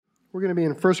We're going to be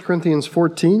in 1 Corinthians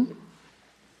 14.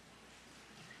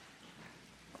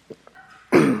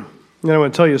 And I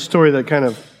want to tell you a story that kind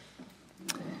of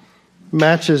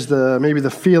matches maybe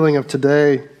the feeling of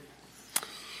today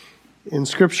in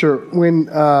Scripture.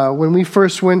 When we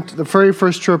first went, the very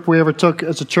first trip we ever took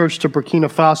as a church to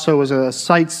Burkina Faso was a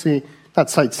site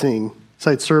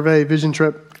survey, vision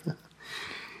trip.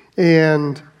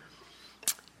 And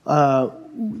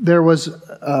there was,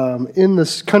 in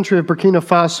this country of Burkina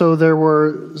Faso, there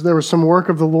was some work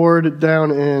of the Lord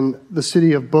down in the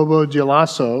city of Bobo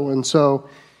Dioulasso. And so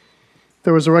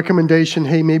there was a recommendation,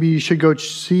 hey, maybe you should go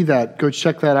see that, go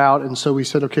check that out. And so we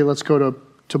said, okay, let's go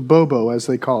to Bobo, as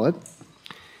they call it,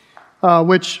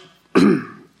 which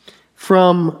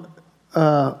from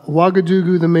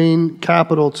Ouagadougou, the main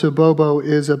capital, to Bobo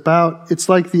is it's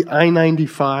like the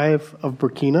I-95 of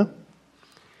Burkina,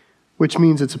 which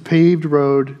means it's a paved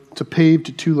road, it's a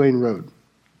paved two-lane road.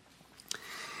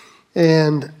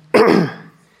 And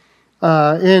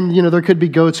there could be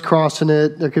goats crossing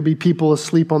it, there could be people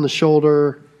asleep on the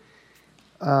shoulder,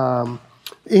 and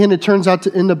it turns out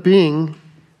to end up being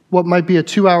what might be a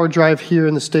 2-hour drive here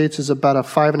in the States is about a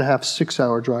 5.5,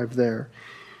 6-hour drive there.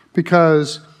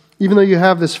 Because even though you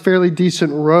have this fairly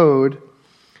decent road,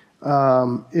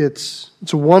 it's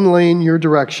a one lane your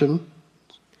direction,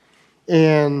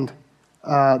 and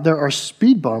there are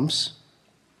speed bumps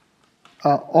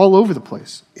all over the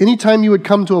place. Anytime you would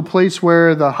come to a place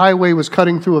where the highway was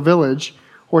cutting through a village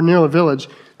or near a village,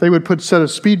 they would put a set of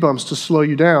speed bumps to slow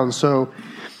you down. So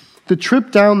the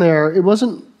trip down there,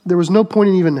 there was no point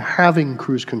in even having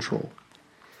cruise control,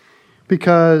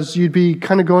 because you'd be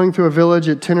kind of going through a village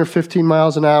at 10 or 15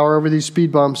 miles an hour over these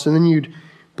speed bumps, and then you'd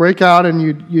break out and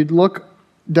you'd look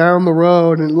down the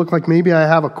road and it looked like maybe I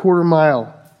have a quarter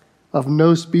mile of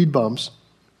no speed bumps,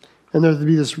 and there'd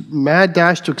be this mad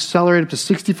dash to accelerate up to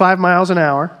 65 miles an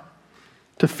hour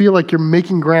to feel like you're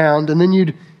making ground, and then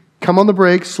you'd come on the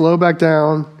brakes, slow back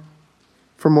down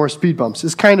for more speed bumps.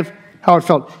 It's kind of how it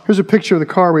felt. Here's a picture of the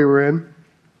car we were in.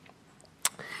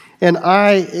 And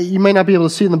you might not be able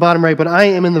to see in the bottom right, but I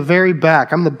am in the very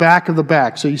back. I'm the back of the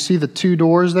back. So you see the two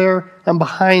doors there? I'm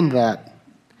behind that,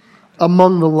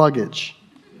 among the luggage.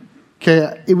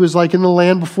 Okay, it was like in the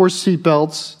land before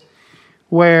seatbelts,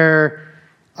 where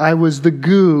I was the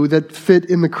goo that fit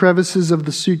in the crevices of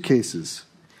the suitcases.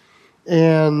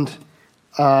 And,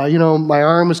 my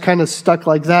arm was kind of stuck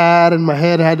like that, and my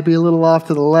head had to be a little off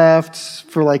to the left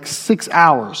for like 6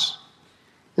 hours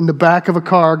in the back of a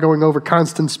car going over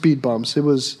constant speed bumps. It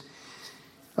was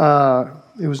terrible.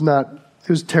 It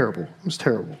was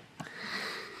terrible.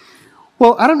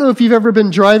 Well, I don't know if you've ever been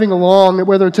driving along,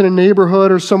 whether it's in a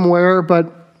neighborhood or somewhere,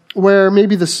 but where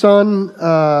maybe the sun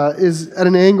is at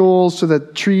an angle so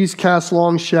that trees cast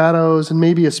long shadows, and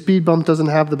maybe a speed bump doesn't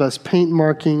have the best paint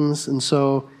markings, and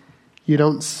so you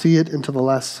don't see it until the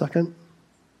last second.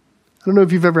 I don't know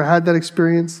if you've ever had that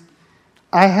experience.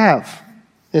 I have,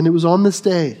 and it was on this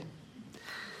day.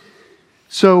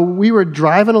 So we were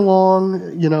driving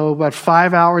along, about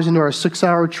 5 hours into our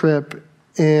 6-hour trip,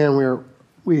 and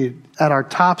we at our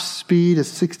top speed is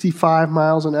 65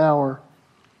 miles an hour,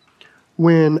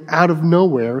 when out of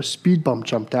nowhere, a speed bump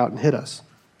jumped out and hit us.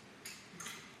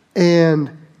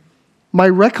 And my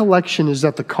recollection is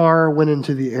that the car went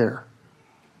into the air.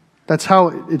 That's how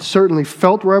it certainly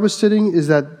felt where I was sitting, is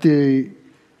that the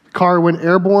car went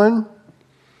airborne.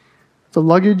 The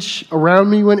luggage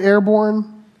around me went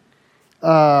airborne.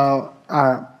 It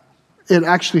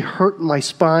actually hurt my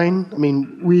spine. I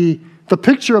mean, the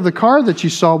picture of the car that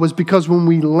you saw was because when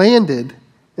we landed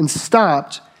and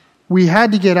stopped, we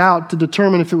had to get out to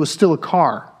determine if it was still a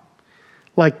car,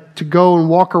 like to go and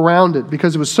walk around it,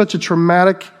 because it was such a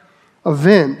traumatic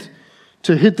event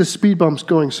to hit the speed bumps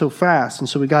going so fast. And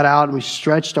so we got out and we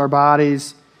stretched our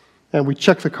bodies and we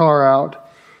checked the car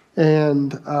out.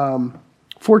 And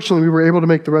fortunately, we were able to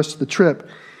make the rest of the trip.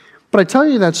 But I tell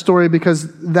you that story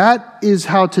because that is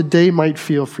how today might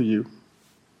feel for you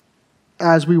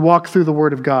as we walk through the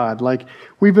Word of God. Like,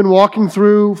 we've been walking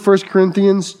through 1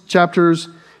 Corinthians chapters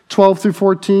 12 through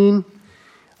 14,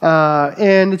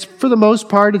 and it's, for the most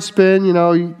part, it's been,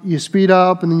 you speed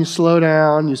up and then you slow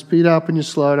down, you speed up and you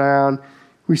slow down.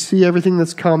 We see everything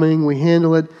that's coming, we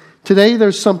handle it. Today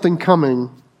there's something coming,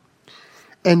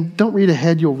 and don't read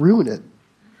ahead, you'll ruin it.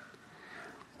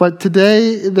 But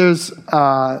today there's,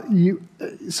 the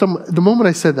moment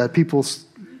I said that, people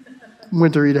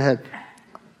went to read ahead.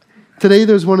 Today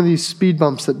there's one of these speed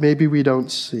bumps that maybe we don't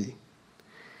see.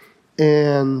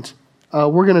 And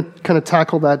we're going to kind of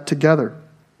tackle that together.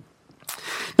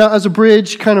 Now, as a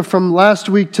bridge, kind of from last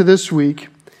week to this week,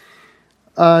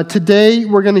 Today,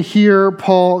 we're going to hear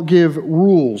Paul give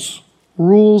rules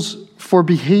for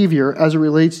behavior as it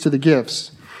relates to the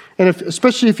gifts. And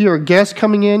especially if you're a guest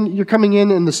coming in, you're coming in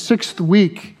the 6th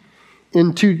week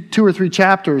in two or three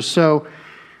chapters. So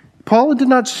Paul did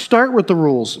not start with the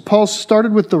rules. Paul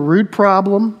started with the root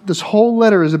problem. This whole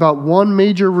letter is about one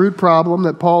major root problem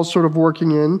that Paul's sort of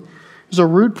working in. There's a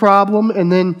root problem,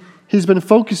 and then he's been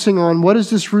focusing on what does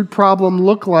this root problem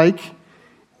look like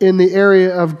in the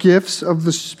area of gifts of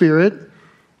the Spirit.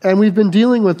 And we've been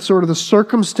dealing with sort of the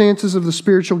circumstances of the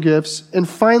spiritual gifts. And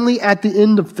finally, at the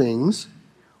end of things,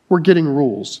 we're getting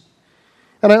rules.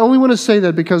 And I only want to say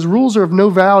that because rules are of no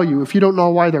value if you don't know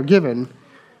why they're given.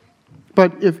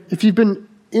 But if you've been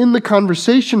in the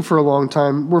conversation for a long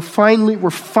time, we're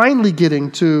finally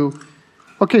getting to,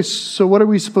 okay, so what are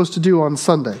we supposed to do on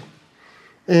Sunday?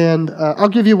 And I'll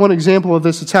give you one example of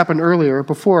this. It's happened earlier,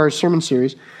 before our sermon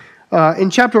series. In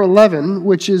chapter 11,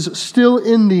 which is still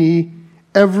in the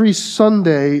every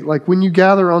Sunday, like when you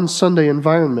gather on Sunday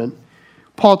environment,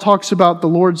 Paul talks about the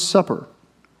Lord's Supper.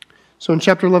 So in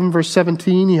chapter 11, verse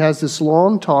 17, he has this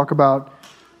long talk about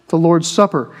the Lord's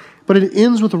Supper. But it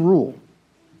ends with a rule.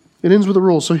 It ends with a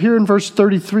rule. So here in verse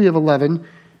 33 of 11,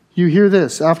 you hear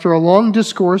this. After a long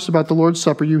discourse about the Lord's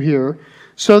Supper, you hear,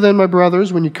 "So then, my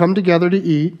brothers, when you come together to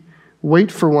eat,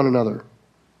 wait for one another."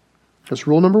 That's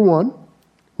rule number 1.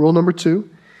 Rule number 2,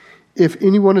 if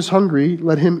anyone is hungry,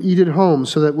 let him eat at home,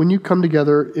 so that when you come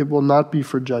together, it will not be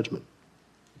for judgment.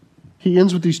 He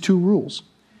ends with these 2 rules.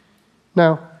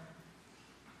 Now,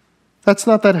 that's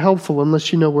not that helpful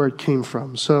unless you know where it came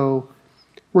from. So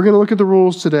we're going to look at the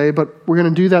rules today, but we're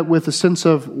going to do that with a sense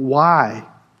of why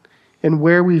and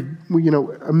where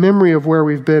a memory of where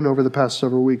we've been over the past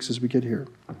several weeks as we get here.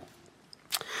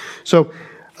 So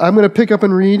I'm going to pick up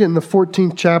and read in the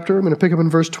 14th chapter. I'm going to pick up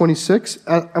in verse 26.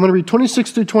 I'm going to read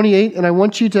 26 through 28, and I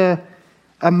want you to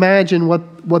imagine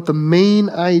what the main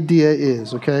idea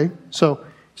is, okay? So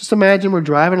just imagine we're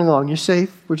driving along. You're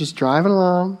safe. We're just driving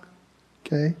along,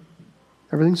 okay?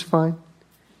 Everything's fine.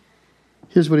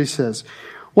 Here's what he says.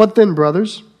 "What then,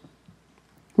 brothers?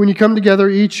 When you come together,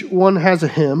 each one has a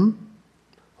hymn,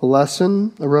 a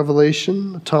lesson, a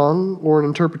revelation, a tongue, or an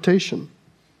interpretation.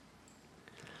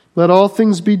 Let all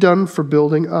things be done for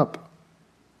building up.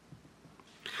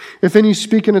 If any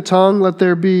speak in a tongue, let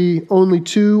there be only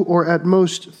 2 or at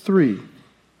most 3,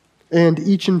 and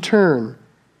each in turn,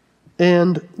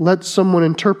 and let someone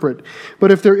interpret.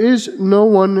 But if there is no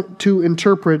one to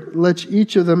interpret, let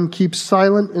each of them keep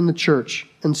silent in the church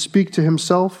and speak to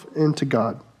himself and to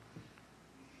God."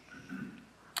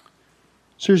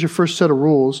 So here's your first set of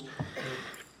rules.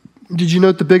 Did you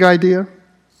note the big idea?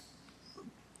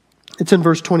 It's in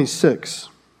verse 26.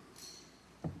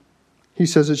 He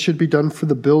says it should be done for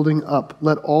the building up.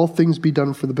 Let all things be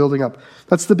done for the building up.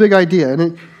 That's the big idea.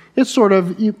 And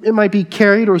it might be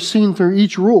carried or seen through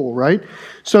each rule, right?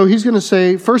 So he's going to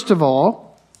say, first of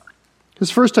all, his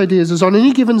first idea is on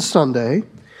any given Sunday,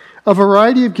 a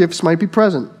variety of gifts might be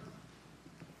present.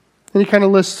 And he kind of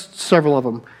lists several of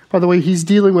them. By the way, he's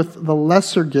dealing with the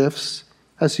lesser gifts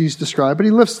as he's described, but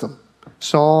he lists them.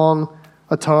 Song,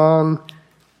 a tongue,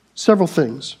 several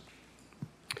things.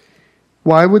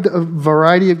 Why would a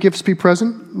variety of gifts be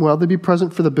present? Well, they'd be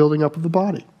present for the building up of the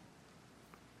body.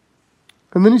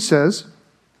 And then he says,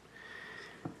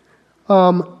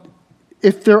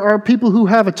 if there are people who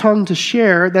have a tongue to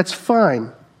share, that's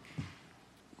fine.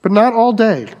 But not all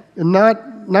day, and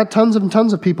not tons and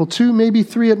tons of people. 2, maybe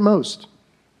 3 at most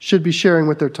should be sharing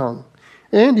with their tongue.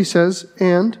 And he says,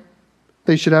 and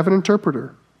they should have an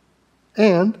interpreter.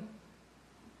 And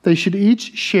they should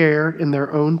each share in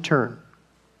their own turn.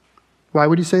 Why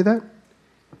would he say that?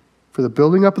 For the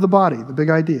building up of the body, the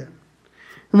big idea.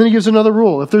 And then he gives another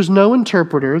rule. If there's no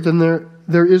interpreter, then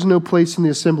there is no place in the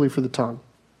assembly for the tongue.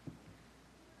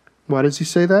 Why does he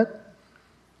say that?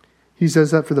 He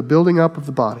says that for the building up of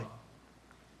the body.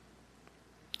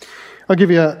 I'll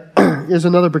give you here's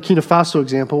another Burkina Faso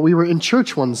example. We were in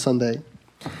church one Sunday.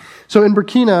 So in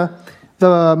Burkina,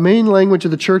 the main language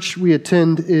of the church we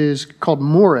attend is called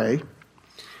Mooré.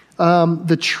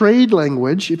 The trade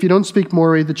language, if you don't speak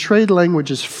Mooré, the trade language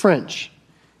is French.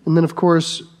 And then, of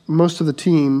course, most of the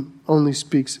team only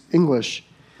speaks English.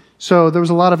 So there was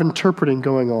a lot of interpreting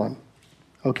going on,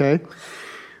 okay?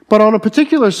 But on a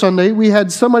particular Sunday, we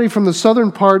had somebody from the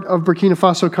southern part of Burkina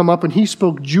Faso come up, and he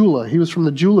spoke Jula. He was from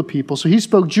the Jula people, so he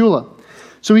spoke Jula.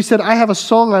 So he said, I have a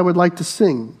song I would like to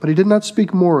sing. But he did not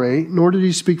speak Mooré, nor did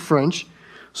he speak French.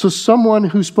 So someone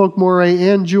who spoke Mooré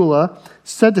and Jula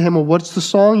said to him, well, what's the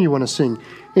song you want to sing?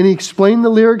 And he explained the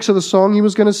lyrics of the song he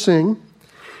was going to sing.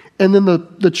 And then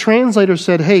the translator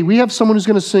said, hey, we have someone who's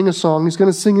going to sing a song. He's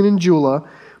going to sing it in Jula,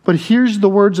 but here's the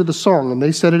words of the song. And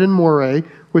they said it in Moray,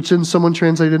 which then someone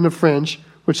translated into French,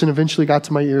 which then eventually got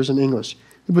to my ears in English.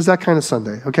 It was that kind of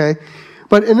Sunday, okay?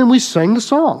 And then we sang the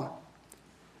song.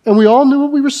 And we all knew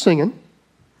what we were singing,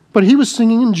 but he was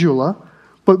singing in Jula,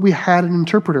 but we had an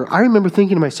interpreter. I remember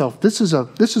thinking to myself, this is a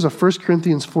 1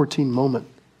 Corinthians 14 moment,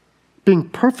 being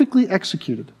perfectly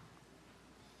executed.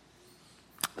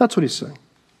 That's what he's saying.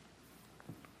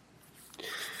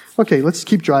 Okay, let's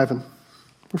keep driving.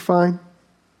 We're fine.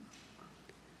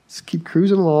 Let's keep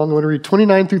cruising along. I'm going to read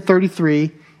 29 through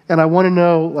 33, and I want to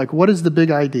know, what is the big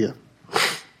idea?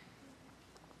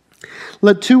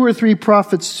 Let 2 or 3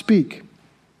 prophets speak,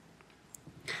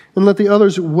 and let the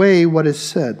others weigh what is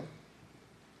said.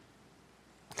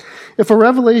 If a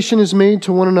revelation is made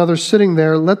to one another sitting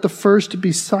there, let the first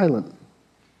be silent.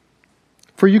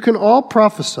 For you can all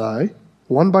prophesy,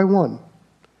 one by one,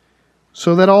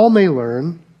 so that all may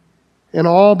learn and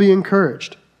all be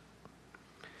encouraged.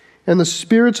 And the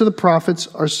spirits of the prophets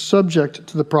are subject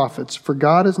to the prophets, for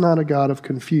God is not a God of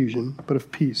confusion, but of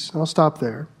peace. I'll stop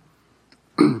there.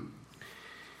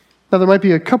 Now, there might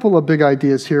be a couple of big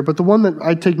ideas here, but the one that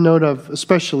I take note of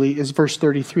especially is verse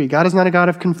 33. God is not a God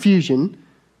of confusion,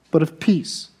 but of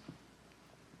peace.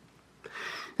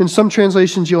 In some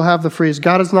translations, you'll have the phrase,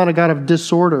 God is not a God of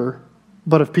disorder,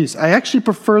 but of peace. I actually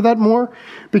prefer that more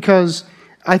because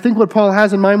I think what Paul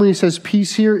has in mind when he says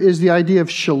peace here is the idea of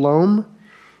shalom.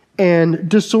 And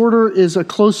disorder is a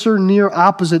closer, near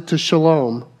opposite to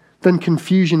shalom than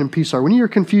confusion and peace are. When you hear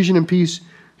confusion and peace,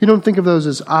 you don't think of those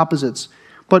as opposites.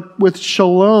 But with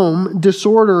shalom,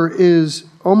 disorder is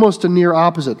almost a near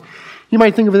opposite. You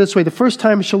might think of it this way. The first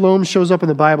time shalom shows up in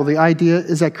the Bible, the idea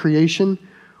is at creation,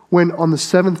 when on the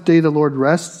 7th day the Lord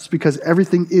rests, because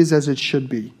everything is as it should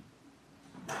be.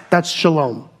 That's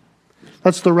shalom.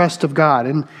 That's the rest of God.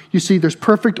 And you see, there's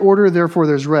perfect order, therefore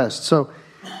there's rest. So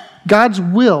God's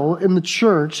will in the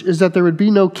church is that there would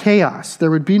be no chaos,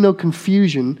 there would be no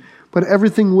confusion, but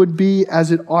everything would be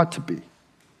as it ought to be.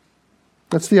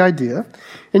 That's the idea.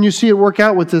 And you see it work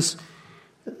out with this.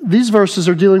 These verses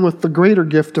are dealing with the greater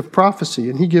gift of prophecy,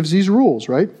 and he gives these rules,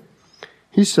 right?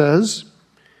 He says,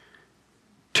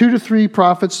 2 to 3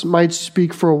 prophets might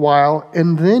speak for a while,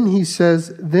 and then he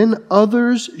says, then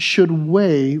others should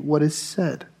weigh what is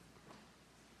said.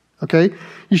 Okay?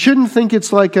 You shouldn't think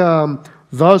it's like,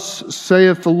 thus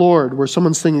saith the Lord, where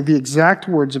someone's singing the exact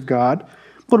words of God,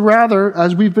 but rather,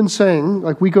 as we've been saying,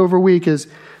 like week over week, is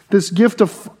this gift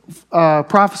of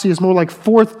prophecy is more like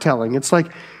forthtelling. It's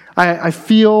like, I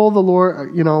feel the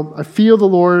Lord,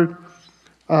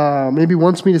 maybe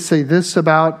wants me to say this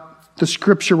about the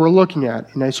scripture we're looking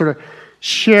at. And I sort of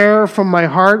share from my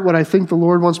heart what I think the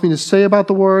Lord wants me to say about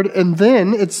the word. And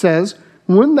then it says,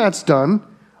 when that's done,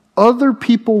 other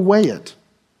people weigh it.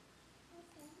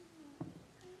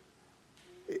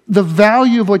 The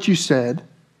value of what you said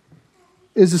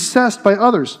is assessed by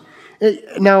others.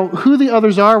 Now, who the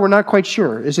others are, we're not quite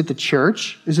sure. Is it the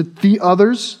church? Is it the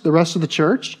others, the rest of the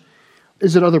church?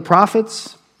 Is it other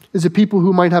prophets? Is it people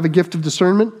who might have a gift of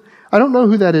discernment? I don't know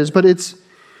who that is, but it's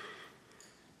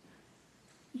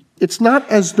not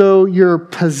as though you're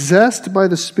possessed by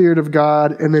the Spirit of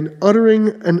God and then uttering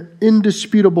an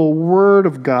indisputable word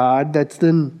of God that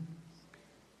then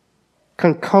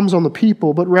kind of comes on the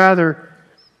people, but rather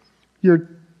you're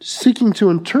seeking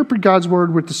to interpret God's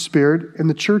word with the Spirit, and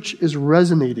the church is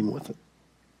resonating with it.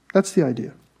 That's the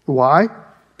idea. Why?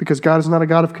 Because God is not a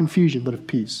God of confusion, but of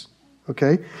peace.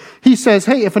 Okay? He says,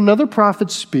 hey, if another prophet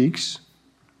speaks,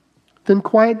 then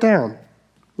quiet down.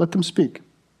 Let them speak.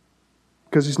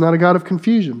 Because he's not a God of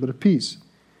confusion, but of peace.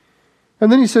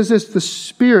 And then he says this, the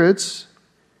spirits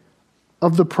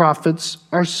of the prophets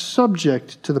are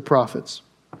subject to the prophets.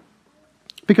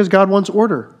 Because God wants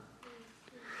order.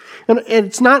 And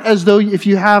it's not as though if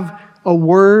you have a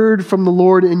word from the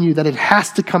Lord in you that it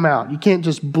has to come out. You can't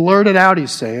just blurt it out,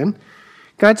 he's saying.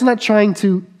 God's not trying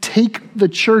to take the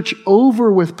church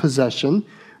over with possession,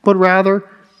 but rather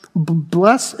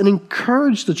bless and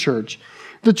encourage the church.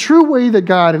 The true way that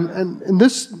God, and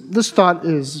this thought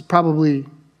is probably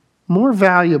more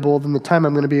valuable than the time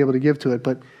I'm going to be able to give to it,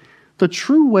 but the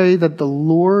true way that the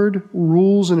Lord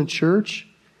rules in a church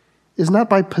is not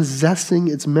by possessing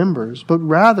its members, but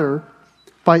rather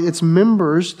by its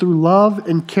members through love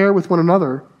and care with one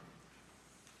another,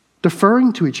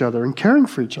 deferring to each other and caring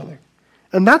for each other.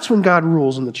 And that's when God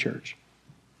rules in the church.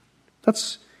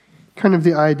 That's kind of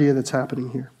the idea that's happening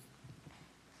here.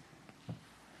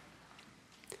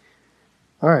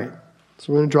 All right,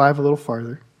 so we're going to drive a little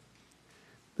farther.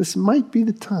 This might be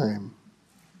the time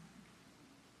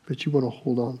that you want to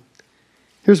hold on.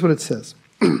 Here's what it says.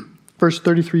 Verse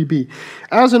 33b.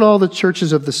 As in all the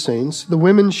churches of the saints, the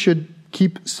women should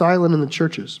keep silent in the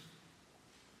churches.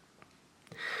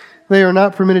 They are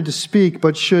not permitted to speak,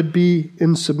 but should be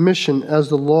in submission, as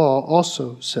the law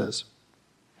also says.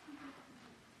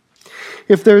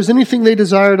 If there is anything they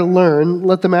desire to learn,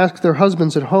 let them ask their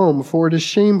husbands at home, for it is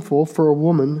shameful for a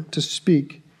woman to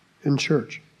speak in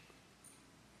church.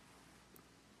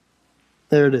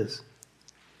 There it is.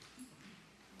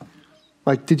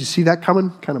 Like, did you see that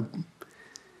coming?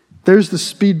 There's the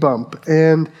speed bump.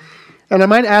 And I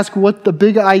might ask what the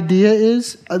big idea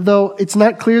is, though it's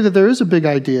not clear that there is a big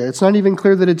idea. It's not even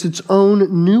clear that it's its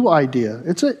own new idea.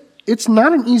 It's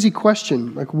not an easy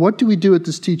question. Like, what do we do with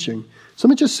this teaching? So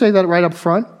let me just say that right up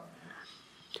front.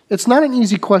 It's not an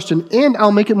easy question, and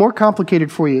I'll make it more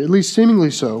complicated for you, at least seemingly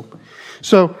so.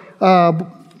 So,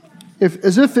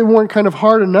 as if it weren't kind of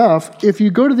hard enough, if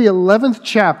you go to the 11th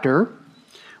chapter,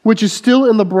 which is still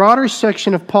in the broader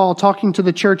section of Paul talking to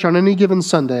the church on any given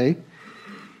Sunday,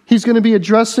 he's going to be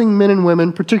addressing men and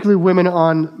women, particularly women,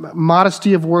 on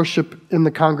modesty of worship in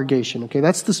the congregation. Okay,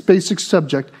 that's this basic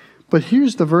subject. But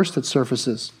here's the verse that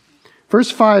surfaces. Verse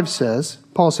 5 says,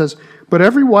 Paul says, "But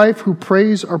every wife who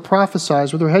prays or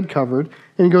prophesies with her head covered,"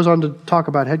 and he goes on to talk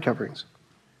about head coverings.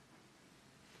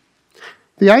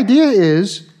 The idea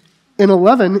is, in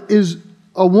 11, is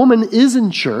a woman is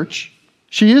in church,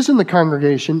 she is in the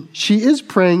congregation, she is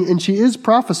praying, and she is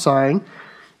prophesying.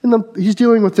 And he's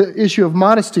dealing with the issue of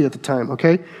modesty at the time,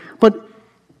 okay? But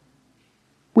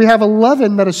we have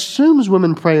 11 that assumes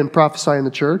women pray and prophesy in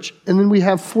the church, and then we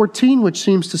have 14 which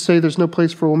seems to say there's no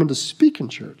place for a woman to speak in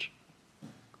church.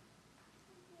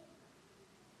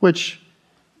 Which,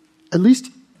 at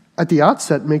least at the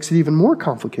outset, makes it even more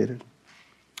complicated.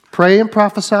 Pray and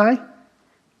prophesy.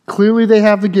 Clearly they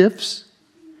have the gifts.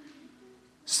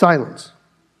 Silence.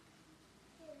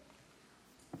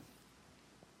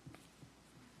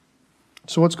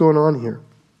 So what's going on here?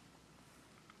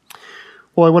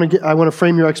 Well, I want to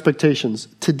frame your expectations.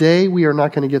 Today, we are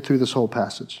not going to get through this whole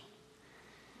passage.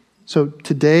 So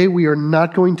today, we are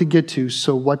not going to get to,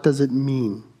 so what does it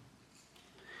mean?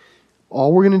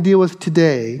 All we're going to deal with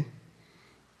today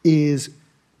is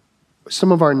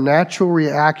some of our natural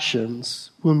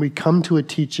reactions when we come to a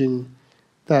teaching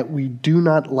that we do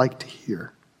not like to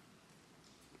hear.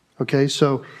 Okay,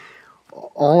 so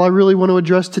all I really want to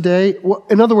address today,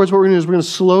 in other words, what we're going to do is we're going to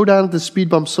slow down at the speed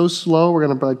bump so slow, we're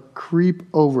going to creep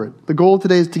over it. The goal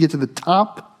today is to get to the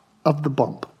top of the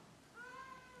bump.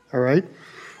 All right?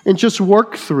 And just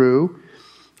work through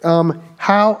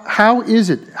how is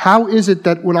it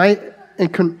that when I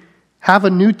have a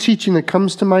new teaching that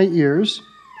comes to my ears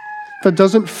that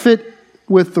doesn't fit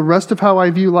with the rest of how I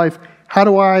view life, how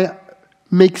do I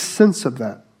make sense of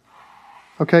that?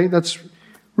 Okay? That's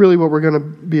really what we're going to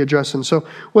be addressing. So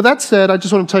with that said, I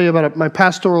just want to tell you about my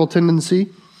pastoral tendency.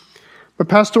 My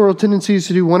pastoral tendency is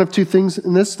to do one of two things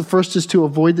in this. The first is to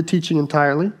avoid the teaching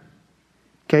entirely.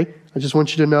 Okay? I just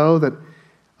want you to know that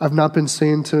I've not been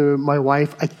saying to my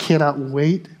wife, I cannot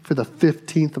wait for the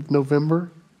 15th of November.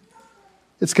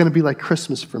 It's going to be like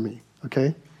Christmas for me.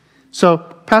 Okay? So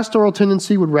pastoral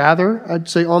tendency would rather, I'd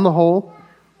say on the whole,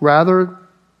 rather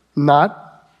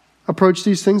not approach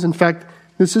these things. In fact,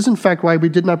 this is in fact why we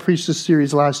did not preach this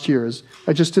series last year.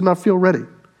 I just did not feel ready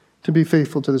to be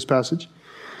faithful to this passage.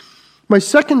 My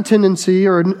second tendency,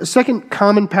 or a second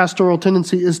common pastoral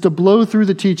tendency, is to blow through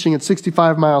the teaching at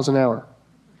 65 miles an hour.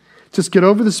 Just get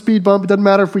over the speed bump. It doesn't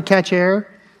matter if we catch air.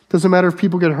 It doesn't matter if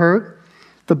people get hurt.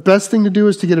 The best thing to do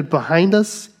is to get it behind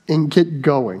us and get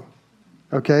going.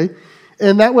 Okay?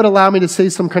 And that would allow me to say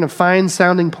some kind of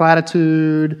fine-sounding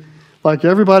platitude, like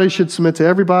everybody should submit to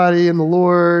everybody in the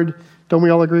Lord. Don't we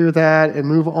all agree with that? And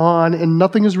move on. And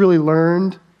nothing is really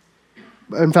learned.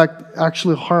 In fact,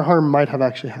 actually, harm might have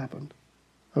actually happened.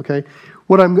 Okay?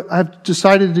 What I've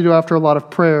decided to do after a lot of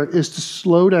prayer is to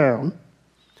slow down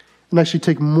and actually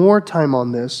take more time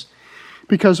on this.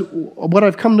 Because what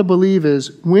I've come to believe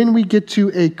is when we get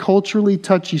to a culturally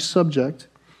touchy subject,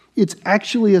 it's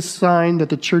actually a sign that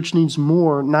the church needs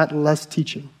more, not less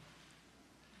teaching.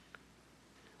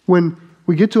 When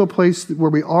we get to a place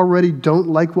where we already don't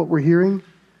like what we're hearing,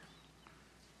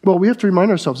 well, we have to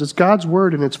remind ourselves it's God's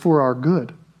word and it's for our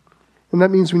good. And that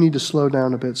means we need to slow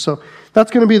down a bit. So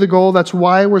that's going to be the goal. That's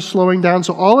why we're slowing down.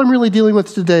 So all I'm really dealing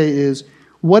with today is,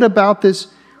 what about this?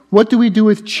 What do we do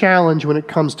with challenge when it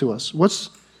comes to us? What's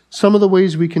some of the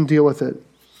ways we can deal with it?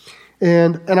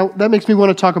 And that makes me want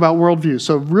to talk about worldview.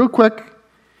 So real quick,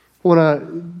 I want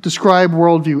to describe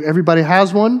worldview. Everybody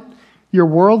has one. Your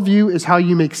worldview is how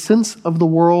you make sense of the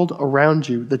world around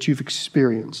you that you've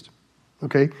experienced.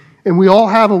 Okay? And we all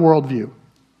have a worldview.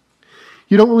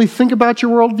 You don't really think about your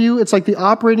worldview. It's like the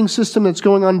operating system that's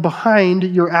going on behind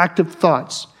your active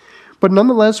thoughts. But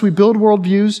nonetheless, we build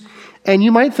worldviews, and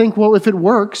you might think, well, if it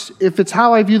works, if it's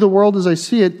how I view the world as I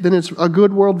see it, then it's a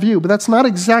good worldview. But that's not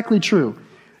exactly true.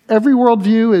 Every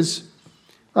worldview is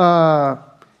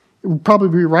probably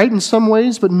be right in some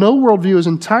ways, but no worldview is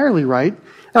entirely right.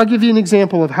 I'll give you an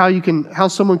example of how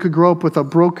someone could grow up with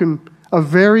a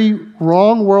very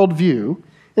wrong worldview,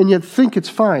 and yet think it's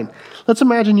fine. Let's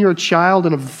imagine you're a child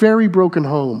in a very broken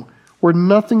home where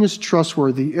nothing is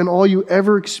trustworthy, and all you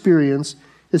ever experience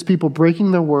is people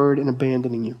breaking their word and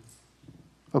abandoning you.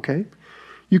 Okay?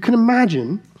 You can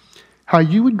imagine how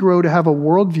you would grow to have a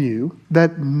worldview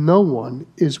that no one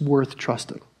is worth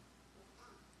trusting.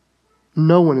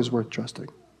 No one is worth trusting.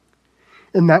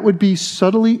 And that would be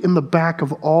subtly in the back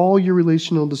of all your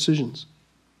relational decisions.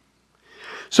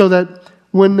 So that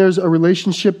when there's a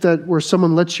relationship where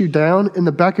someone lets you down, in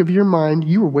the back of your mind,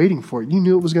 you were waiting for it. You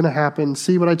knew it was going to happen.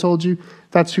 See what I told you?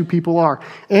 That's who people are.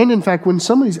 And in fact, when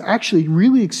somebody's actually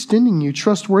really extending you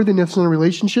trustworthiness in a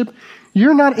relationship,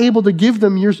 you're not able to give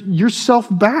them yourself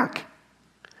back.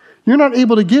 You're not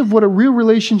able to give what a real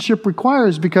relationship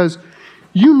requires because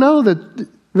you know that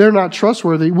they're not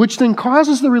trustworthy, which then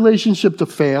causes the relationship to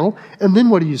fail. And then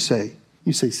what do you say?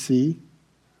 You say, see,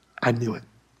 I knew it.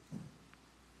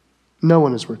 No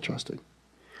one is worth trusting.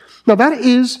 Now that's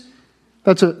a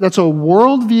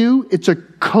worldview. It's a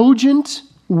cogent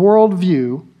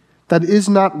worldview that is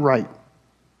not right.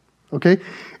 Okay?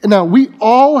 And now we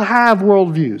all have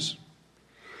worldviews.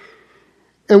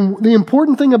 And the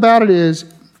important thing about it is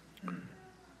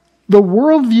the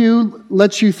worldview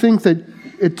lets you think that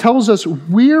it tells us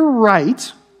we're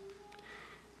right,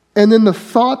 and then the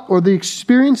thought or the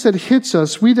experience that hits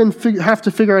us, we then have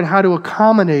to figure out how to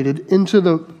accommodate it into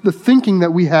the thinking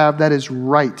that we have that is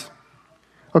right.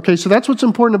 Okay, so that's what's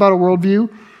important about a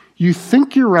worldview. You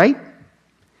think you're right,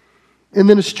 and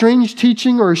then a strange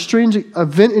teaching or a strange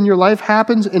event in your life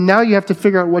happens, and now you have to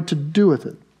figure out what to do with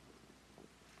it.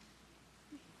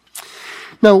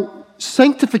 Now,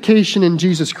 sanctification in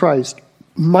Jesus Christ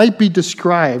might be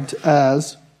described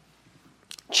as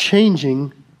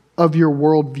changing of your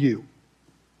worldview.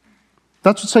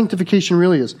 That's what sanctification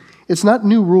really is. It's not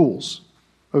new rules.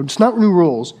 It's not new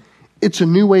rules. It's a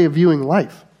new way of viewing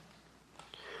life.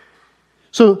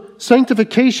 So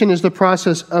sanctification is the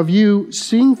process of you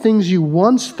seeing things you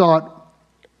once thought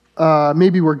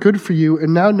maybe were good for you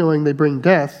and now knowing they bring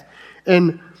death,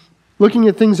 and looking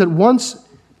at things that once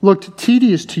looked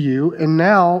tedious to you and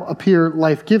now appear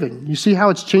life-giving. You see how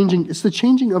it's changing? It's the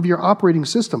changing of your operating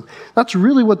system. That's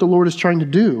really what the Lord is trying to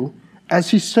do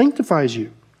as He sanctifies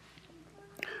you.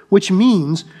 Which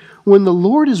means when the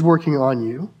Lord is working on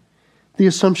you, the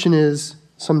assumption is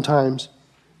sometimes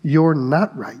you're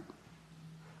not right.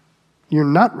 You're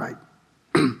not right.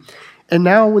 And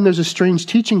now when there's a strange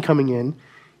teaching coming in,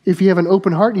 if you have an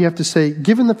open heart, you have to say,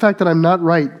 given the fact that I'm not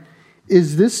right,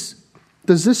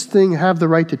 does this thing have the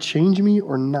right to change me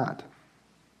or not?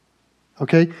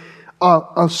 Okay?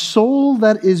 A soul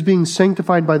that is being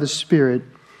sanctified by the Spirit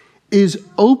is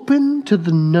open to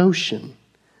the notion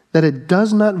that it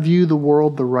does not view the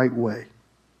world the right way.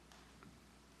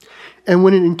 And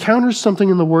when it encounters something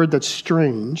in the Word that's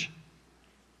strange,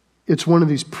 it's one of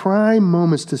these prime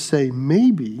moments to say,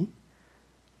 maybe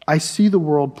I see the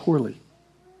world poorly.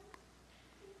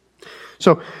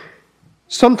 So,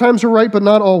 sometimes we're right, but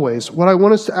not always. What I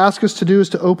want us to ask us to do is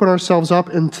to open ourselves up.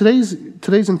 And today's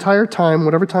entire time,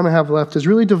 whatever time I have left, is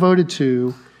really devoted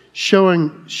to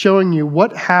showing you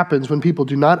what happens when people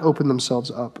do not open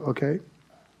themselves up, okay?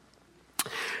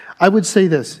 I would say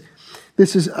this.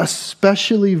 This is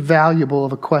especially valuable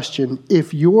of a question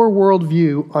if your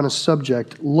worldview on a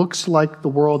subject looks like the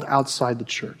world outside the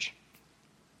church.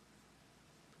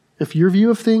 If your view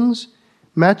of things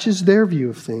matches their view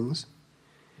of things,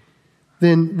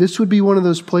 then this would be one of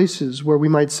those places where we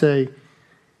might say,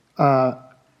 to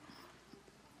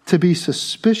be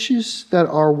suspicious that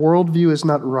our worldview is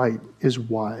not right is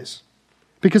wise.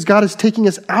 Because God is taking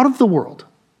us out of the world.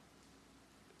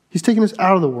 He's taking us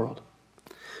out of the world.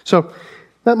 So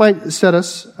that might set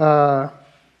us, try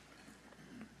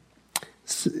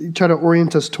to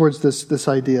orient us towards this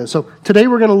idea. So today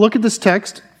we're going to look at this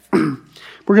text.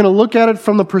 We're going to look at it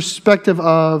from the perspective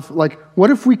of, like, what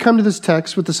if we come to this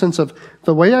text with the sense of,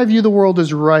 the way I view the world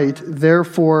is right,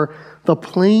 therefore the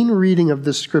plain reading of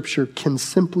this scripture can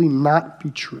simply not be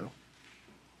true.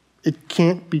 It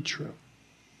can't be true.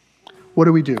 What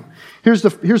do we do? Here's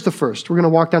the first. We're going to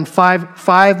walk down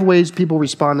five ways people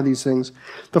respond to these things.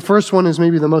 The first one is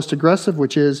maybe the most aggressive,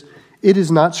 which is, it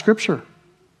is not Scripture.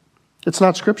 It's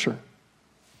not Scripture.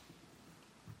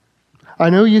 I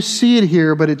know you see it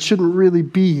here, but it shouldn't really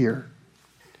be here.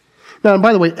 Now, and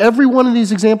by the way, every one of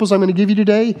these examples I'm going to give you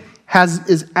today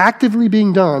is actively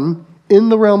being done in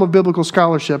the realm of biblical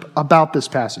scholarship about this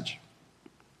passage.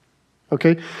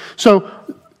 Okay? So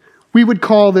we would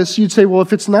call this, you'd say, well,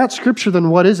 if it's not Scripture, then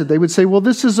what is it? They would say, well,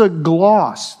 this is a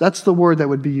gloss. That's the word that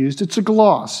would be used. It's a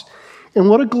gloss. And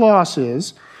what a gloss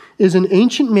is in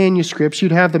ancient manuscripts,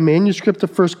 you'd have the manuscript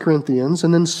of 1 Corinthians,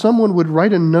 and then someone would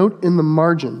write a note in the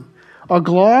margin. A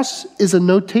gloss is a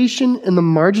notation in the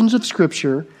margins of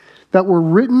Scripture that were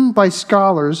written by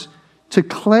scholars to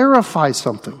clarify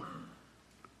something.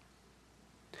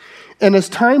 And as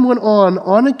time went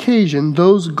on occasion,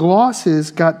 those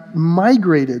glosses got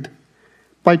migrated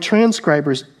by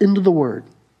transcribers into the Word.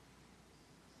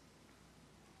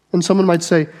 And someone might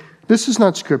say, this is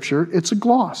not Scripture, it's a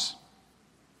gloss.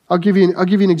 I'll give you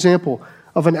an example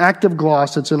of an active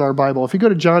gloss that's in our Bible. If you go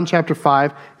to John chapter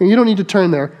 5, and you don't need to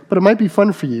turn there, but it might be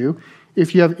fun for you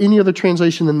if you have any other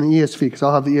translation than the ESV, because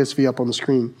I'll have the ESV up on the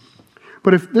screen.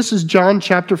 But if this is John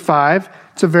chapter 5,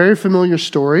 it's a very familiar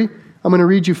story. I'm going to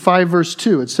read you 5 verse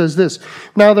 2. It says this,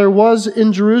 "Now there was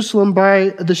in Jerusalem by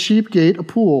the sheep gate a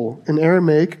pool, in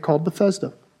Aramaic called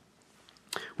Bethesda,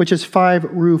 which has 5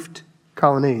 roofed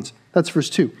colonnades." That's verse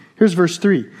 2. Here's verse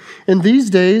 3. "In these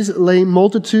days lay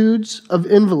multitudes of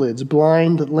invalids,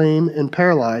 blind, lame, and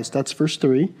paralyzed." That's verse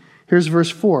 3. Here's verse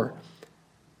 4.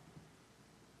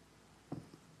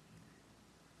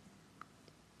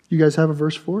 You guys have a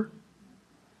verse 4?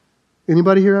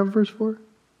 Anybody here have a verse 4?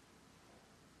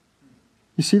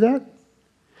 You see that?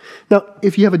 Now,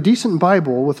 if you have a decent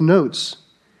Bible with notes,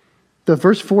 the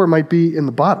verse 4 might be in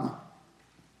the bottom.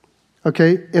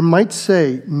 Okay? It might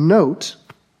say, note,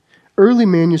 early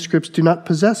manuscripts do not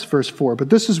possess verse 4, but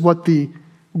this is what the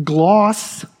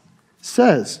gloss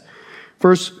says.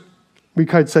 We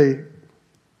could say,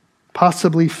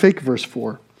 possibly fake verse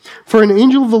 4. "For an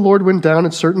angel of the Lord went down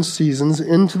at certain seasons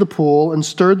into the pool and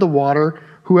stirred the water.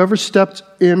 Whoever stepped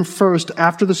in first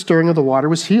after the stirring of the water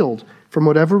was healed from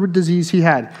whatever disease he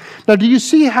had." Now, do you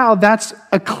see how that's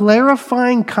a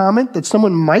clarifying comment that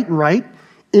someone might write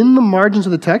in the margins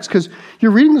of the text? Because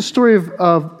you're reading the story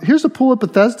of here's a pool at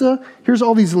Bethesda, here's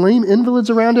all these lame invalids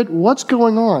around it, what's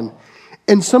going on?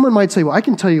 And someone might say, well, I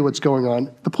can tell you what's going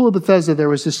on. The pool of Bethesda, there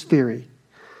was this theory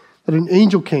that an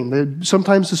angel came.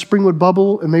 Sometimes the spring would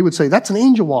bubble, and they would say, that's an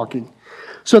angel walking.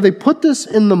 So they put this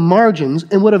in the margins,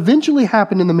 and what eventually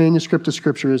happened in the manuscript of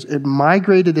Scripture is it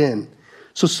migrated in.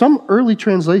 So some early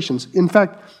translations, in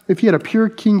fact, if you had a pure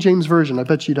King James Version, I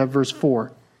bet you'd have verse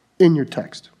 4 in your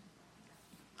text.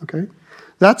 Okay?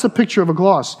 That's a picture of a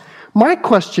gloss. My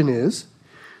question is,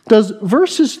 does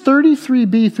verses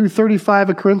 33b through 35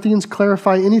 of Corinthians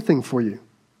clarify anything for you?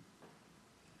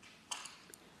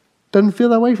 Doesn't feel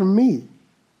that way from me.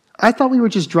 I thought we were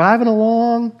just driving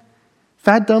along,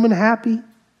 fat, dumb, and happy,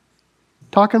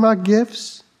 talking about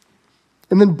gifts,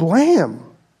 and then blam,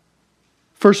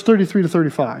 verse 33 to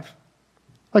 35.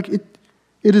 Like it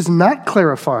is not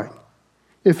clarifying.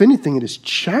 If anything, it is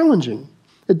challenging.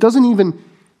 It doesn't even,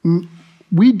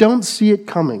 we don't see it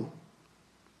coming.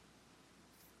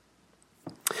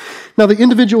 Now, the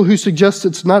individual who suggests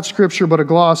it's not Scripture but a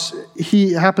gloss,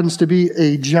 he happens to be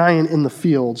a giant in the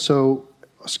field, so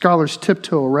scholars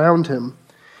tiptoe around him.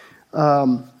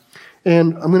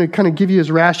 And I'm going to kind of give you his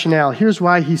rationale. Here's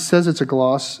why he says it's a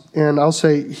gloss, and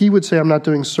he would say I'm not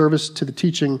doing service to the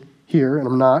teaching here, and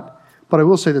I'm not, but I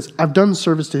will say this, I've done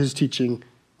service to his teaching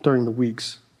during the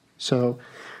weeks. So,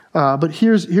 but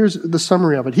here's the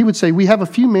summary of it. He would say we have a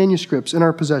few manuscripts in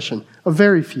our possession, a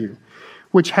very few,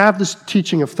 which have this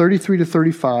teaching of 33 to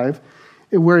 35,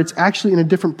 where it's actually in a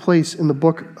different place in the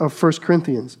book of 1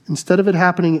 Corinthians. Instead of it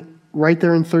happening right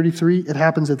there in 33, it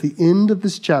happens at the end of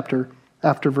this chapter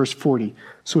after verse 40.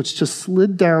 So it's just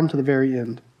slid down to the very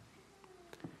end.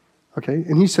 Okay,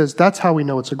 and he says that's how we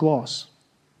know it's a gloss.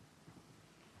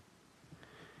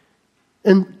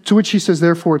 And to which he says,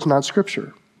 therefore, it's not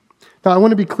Scripture. Now, I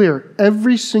want to be clear.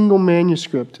 Every single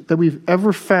manuscript that we've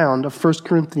ever found of 1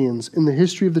 Corinthians in the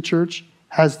history of the church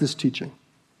has this teaching.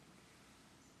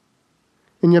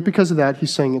 And yet, because of that,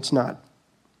 he's saying it's not.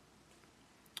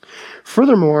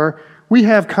 Furthermore, we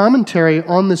have commentary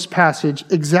on this passage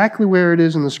exactly where it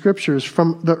is in the Scriptures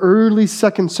from the early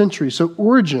 2nd century. So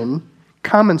Origen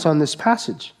comments on this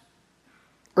passage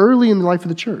early in the life of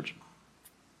the church.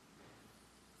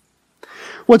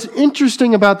 What's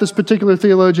interesting about this particular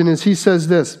theologian is he says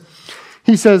this.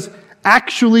 He says,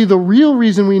 actually, the real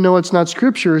reason we know it's not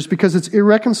Scripture is because it's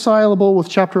irreconcilable with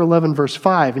chapter 11, verse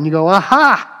 5. And you go,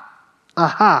 aha.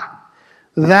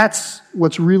 That's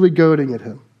what's really goading at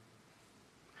him.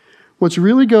 What's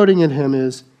really goading at him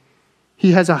is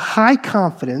he has a high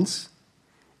confidence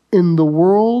in the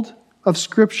world of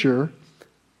Scripture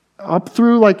up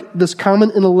through like this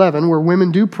comment in 11 where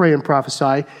women do pray and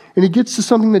prophesy, and he gets to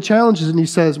something that challenges it, and he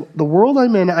says, the world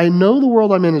I'm in, I know the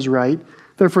world I'm in is right,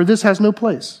 therefore this has no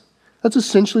place. That's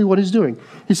essentially what he's doing.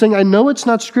 He's saying, I know it's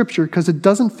not Scripture because it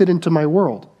doesn't fit into my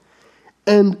world.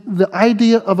 And the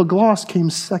idea of a gloss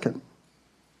came second.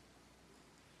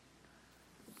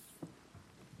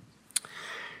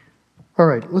 All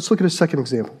right, let's look at a second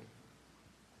example.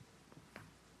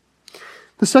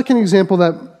 The second example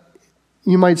that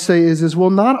you might say is,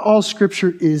 well, not all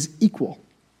Scripture is equal.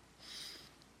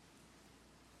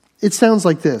 It sounds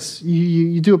like this.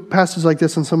 You do a passage like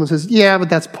this and someone says, yeah, but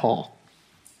that's Paul.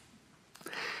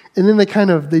 And then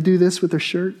they do this with their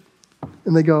shirt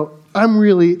and they go, I'm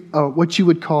really what you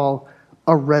would call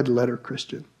a red letter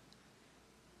Christian.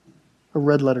 A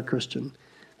red letter Christian.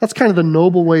 That's kind of the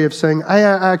noble way of saying, I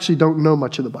actually don't know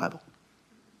much of the Bible.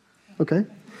 Okay?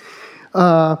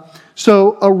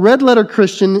 So a red letter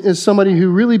Christian is somebody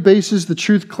who really bases the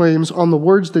truth claims on the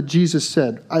words that Jesus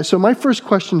said. So my first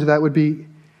question to that would be,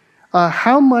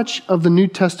 how much of the New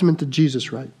Testament did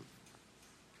Jesus write?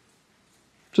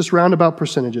 Just roundabout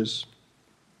percentages.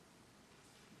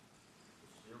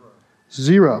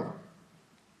 0.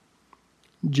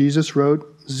 Jesus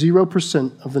wrote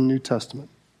 0% of the New Testament.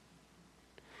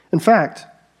 In fact,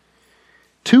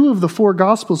 2 of the 4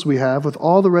 Gospels we have with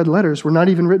all the red letters were not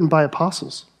even written by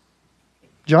apostles.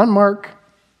 John, Mark,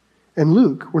 and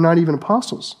Luke were not even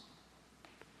apostles.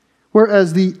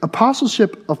 Whereas the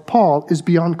apostleship of Paul is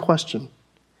beyond question.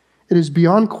 It is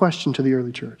beyond question to the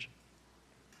early church.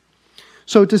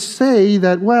 So to say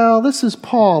that, well, this is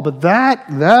Paul, but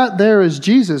that there is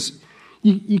Jesus,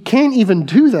 you can't even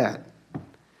do that.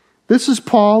 This is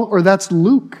Paul or that's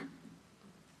Luke.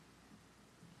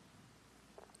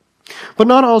 But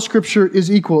not all Scripture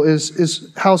is equal,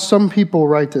 is how some people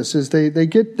write this. Is they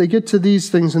get to these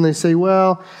things and they say,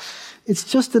 well, it's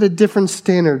just at a different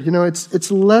standard. You know,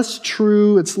 it's less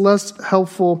true, it's less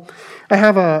helpful. I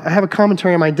have a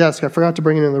commentary on my desk. I forgot to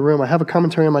bring it in the room. I have a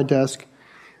commentary on my desk.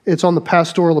 It's on the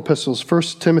pastoral epistles, 1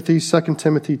 Timothy, 2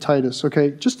 Timothy, Titus. Okay,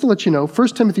 just to let you know, 1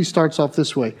 Timothy starts off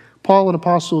this way. Paul, an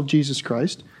apostle of Jesus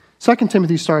Christ. 2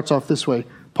 Timothy starts off this way.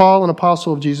 Paul, an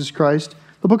apostle of Jesus Christ.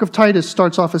 The book of Titus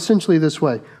starts off essentially this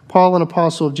way. Paul, an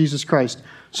apostle of Jesus Christ.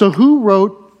 So who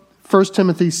wrote 1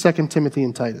 Timothy, 2 Timothy,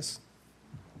 and Titus?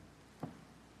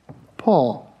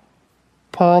 Paul.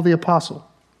 Paul the apostle.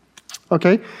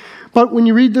 Okay? But when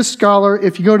you read this scholar,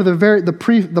 if you go to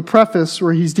the preface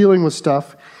where he's dealing with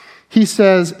stuff, he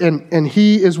says, and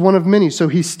he is one of many. So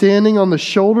he's standing on the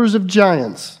shoulders of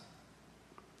giants.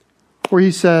 Where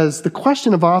he says, the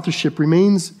question of authorship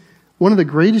remains one of the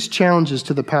greatest challenges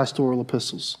to the pastoral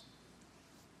epistles.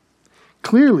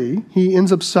 Clearly, he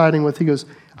ends up siding with, he goes,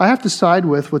 I have to side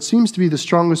with what seems to be the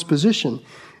strongest position,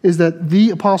 is that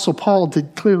the Apostle Paul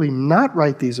did clearly not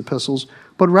write these epistles,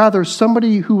 but rather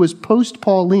somebody who was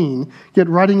post-Pauline, yet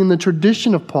writing in the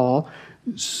tradition of Paul,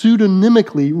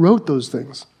 pseudonymically wrote those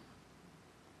things.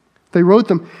 They wrote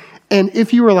them. And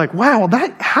if you were like, wow,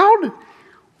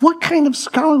 what kind of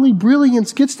scholarly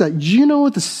brilliance gets that? Do you know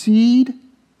what the seed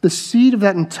of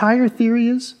that entire theory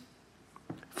is?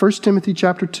 1 Timothy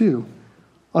chapter 2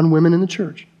 on women in the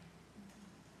church.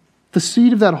 The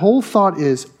seed of that whole thought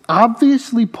is,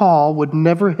 obviously Paul would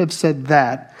never have said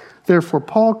that, therefore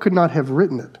Paul could not have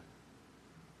written it.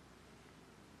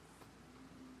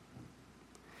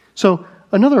 So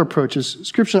another approach is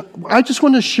Scripture. I just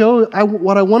want to show,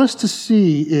 what I want us to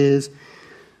see is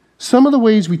some of the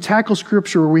ways we tackle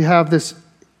Scripture where we have this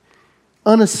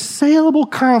unassailable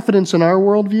confidence in our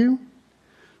worldview,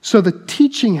 so the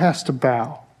teaching has to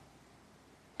bow.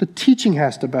 The teaching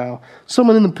has to bow.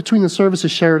 Someone between the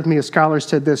services shared with me, a scholar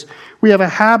said this, we have a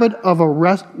habit of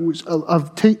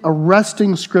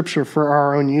arresting Scripture for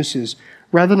our own uses,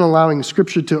 rather than allowing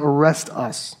Scripture to arrest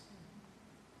us.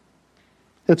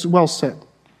 It's well said.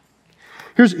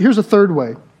 Here's a third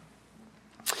way.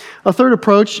 A third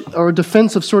approach or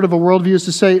defense of sort of a worldview is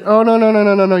to say, oh,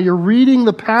 no, you're reading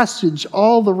the passage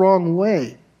all the wrong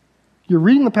way. You're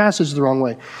reading the passage the wrong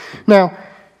way. Now,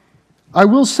 I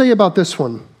will say about this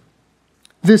one,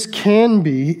 this can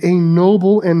be a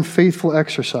noble and faithful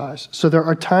exercise. So there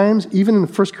are times, even in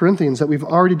 1 Corinthians, that we've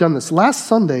already done this. Last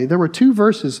Sunday, there were 2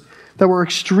 verses that were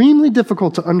extremely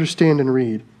difficult to understand and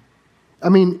read. I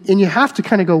mean, and you have to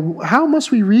kind of go, how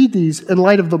must we read these in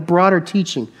light of the broader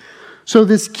teaching? So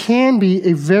this can be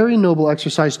a very noble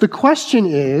exercise. The question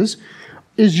is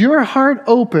your heart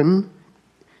open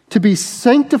to be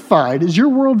sanctified? Is your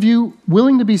worldview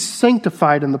willing to be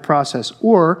sanctified in the process?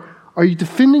 Or are you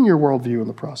defending your worldview in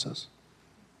the process?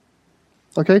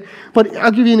 Okay? But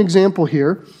I'll give you an example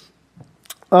here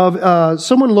of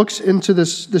someone looks into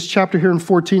this chapter here in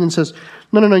 14 and says,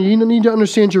 no, you need to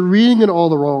understand you're reading it all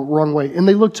the wrong way. And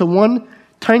they look to one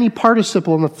tiny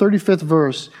participle in the 35th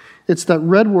verse. It's that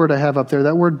red word I have up there,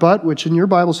 that word but, which in your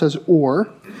Bible says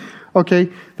or.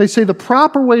 Okay? They say the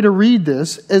proper way to read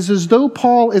this is as though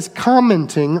Paul is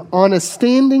commenting on a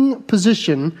standing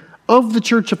position of the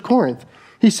church of Corinth.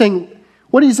 He's saying,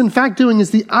 what he's in fact doing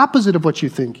is the opposite of what you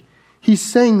think. He's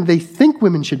saying they think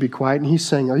women should be quiet, and he's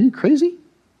saying, are you crazy?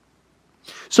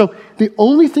 So the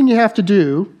only thing you have to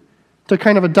do to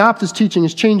kind of adopt this teaching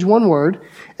is change one word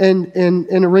and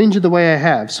arrange it the way I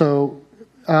have. So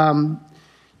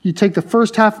you take the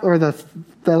first half or the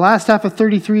last half of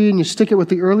 33 and you stick it with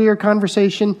the earlier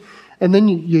conversation, and then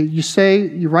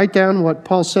you write down what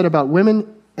Paul said about women,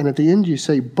 and at the end you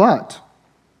say, but,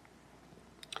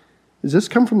 does this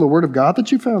come from the Word of God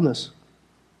that you found this?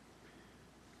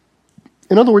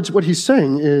 In other words, what he's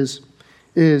saying is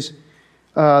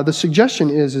the suggestion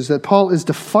is that Paul is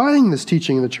defying this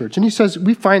teaching in the church. And he says,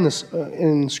 we find this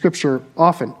in Scripture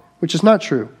often, which is not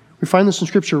true. We find this in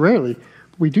Scripture rarely.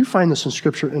 But we do find this in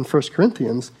Scripture in 1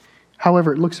 Corinthians.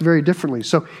 However, it looks very differently.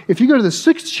 So if you go to the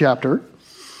 6th chapter,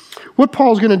 what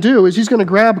Paul's going to do is he's going to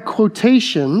grab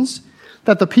quotations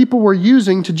that the people were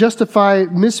using to justify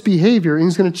misbehavior, and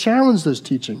he's going to challenge those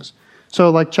teachings.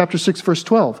 So like chapter 6, verse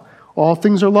 12, all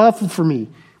things are lawful for me.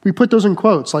 We put those in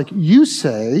quotes, like you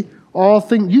say,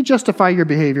 you justify your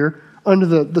behavior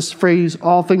under this phrase,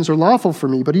 all things are lawful for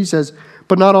me. But he says,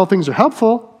 but not all things are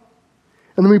helpful.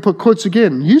 And then we put quotes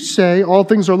again. You say all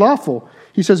things are lawful.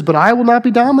 He says, but I will not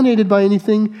be dominated by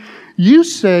anything. You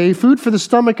say food for the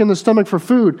stomach and the stomach for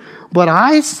food. But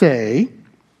I say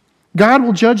God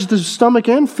will judge the stomach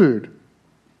and food.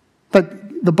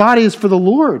 That the body is for the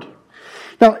Lord.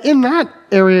 Now, in that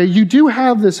area, you do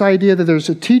have this idea that there's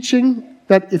a teaching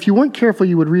that if you weren't careful,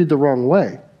 you would read the wrong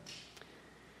way.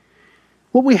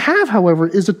 What we have, however,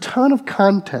 is a ton of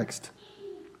context.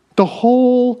 The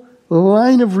whole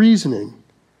line of reasoning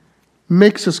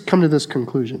makes us come to this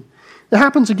conclusion. It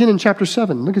happens again in chapter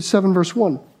 7. Look at 7 verse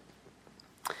 1.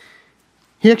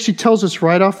 He actually tells us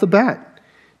right off the bat,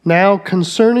 now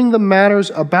concerning the matters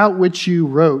about which you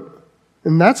wrote,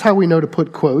 and that's how we know to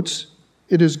put quotes,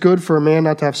 it is good for a man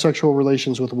not to have sexual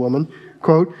relations with a woman,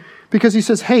 quote, because he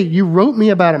says, hey, you wrote me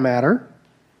about a matter,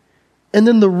 and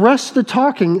then the rest of the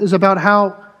talking is about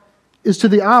how is to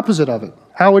the opposite of it,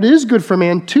 how it is good for a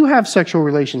man to have sexual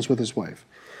relations with his wife.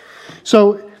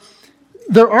 So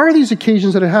there are these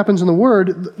occasions that it happens in the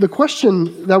Word. The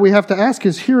question that we have to ask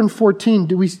is, here in 14,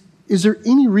 is there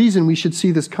any reason we should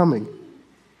see this coming?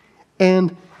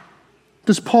 And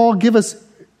does Paul give us,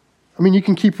 you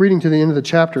can keep reading to the end of the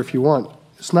chapter if you want.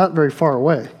 It's not very far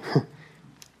away.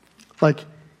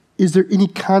 Is there any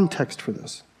context for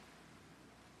this?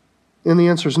 And the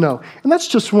answer is no. And that's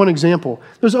just one example.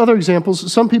 There's other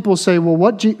examples. Some people say, well,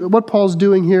 what Paul's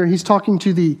doing here, he's talking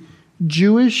to the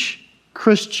Jewish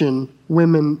Christian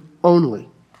women only.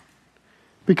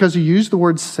 Because he used the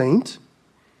word saint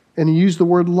and he used the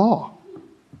word law.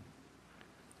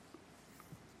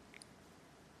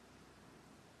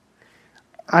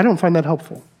 I don't find that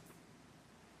helpful.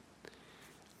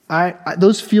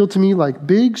 Those feel to me like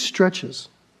big stretches.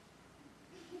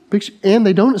 And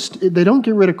they don't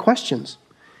get rid of questions.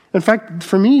 In fact,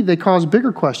 for me, they cause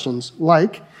bigger questions,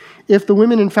 like if the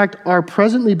women, in fact, are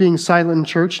presently being silent in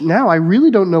church, now I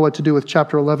really don't know what to do with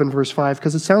chapter 11, verse 5,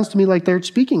 because it sounds to me like they're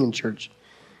speaking in church.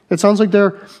 It sounds like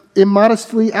they're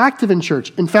immodestly active in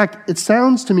church. In fact, it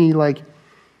sounds to me like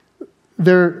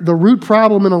the root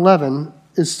problem in 11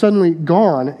 is suddenly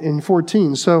gone in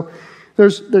 14. So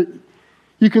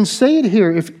you can say it here.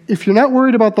 If you're not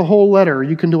worried about the whole letter,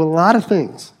 you can do a lot of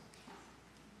things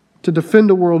to defend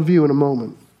a worldview in a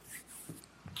moment.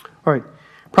 All right,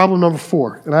 problem number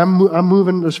 4. And I'm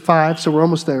moving, there's 5, so we're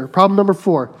almost there. Problem number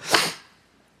 4.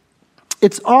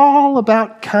 It's all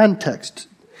about context.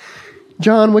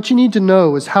 John, what you need to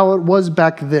know is how it was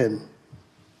back then.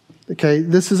 Okay,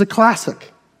 this is a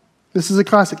classic.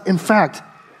 In fact,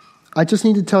 I just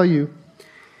need to tell you,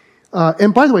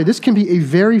 and by the way, this can be a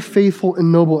very faithful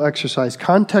and noble exercise.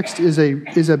 Context is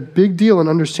a big deal in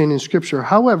understanding Scripture.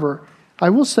 However, I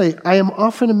will say I am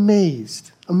often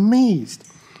amazed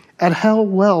at how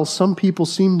well some people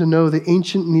seem to know the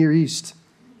ancient Near East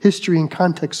history and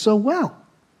context so well.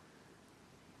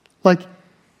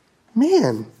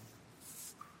 Man,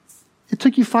 it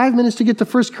took you 5 minutes to get to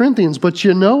 1 Corinthians, but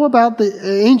you know about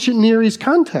the ancient Near East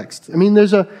context.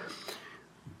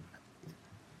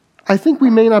 I think we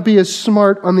may not be as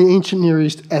smart on the ancient Near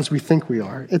East as we think we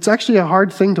are. It's actually a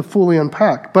hard thing to fully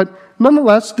unpack. But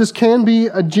nonetheless, this can be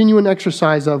a genuine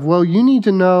exercise of, well, you need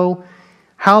to know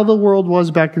how the world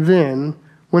was back then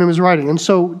when it was writing. And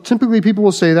so typically people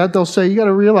will say that. They'll say, you got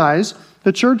to realize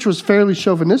the church was fairly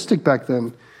chauvinistic back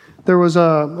then. There was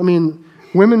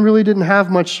women really didn't have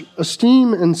much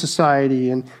esteem in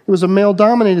society, and it was a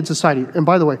male-dominated society. And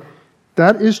by the way,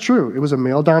 that is true. It was a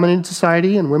male-dominated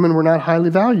society, and women were not highly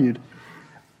valued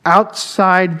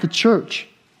outside the church.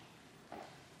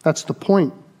 That's the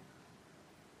point.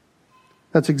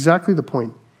 That's exactly the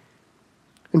point.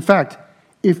 In fact,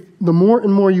 if the more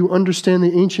and more you understand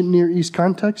the ancient Near East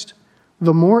context,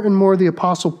 the more and more the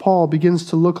Apostle Paul begins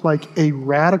to look like a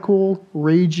radical,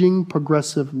 raging,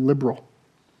 progressive liberal.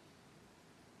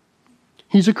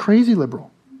 He's a crazy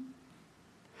liberal.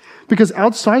 Because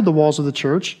outside the walls of the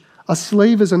church, a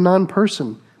slave is a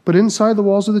non-person. But inside the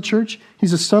walls of the church,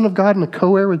 he's a son of God and a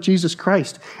co-heir with Jesus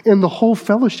Christ. And the whole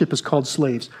fellowship is called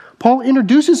slaves. Paul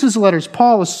introduces his letters.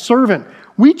 Paul, a servant.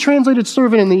 We translated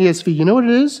servant in the ESV. You know what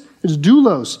it is? It's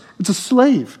doulos. It's a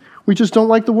slave. We just don't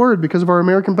like the word because of our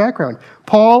American background.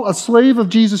 Paul, a slave of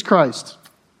Jesus Christ.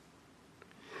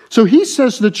 So he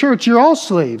says to the church, you're all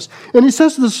slaves. And he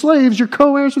says to the slaves, you're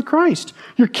co-heirs with Christ.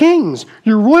 You're kings.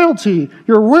 You're royalty.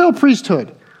 You're a royal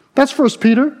priesthood. That's 1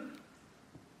 Peter.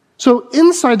 So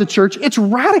inside the church, it's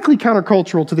radically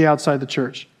countercultural to the outside the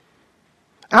church.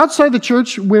 Outside the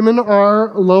church, women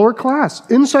are lower class.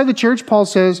 Inside the church, Paul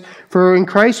says, for in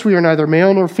Christ we are neither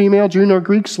male nor female, Jew nor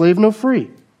Greek, slave nor free.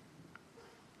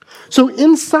 So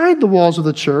inside the walls of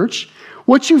the church,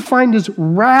 what you find is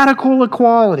radical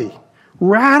equality.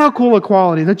 Radical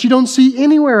equality that you don't see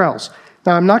anywhere else.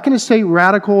 Now, I'm not going to say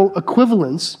radical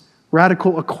equivalence,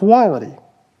 radical equality.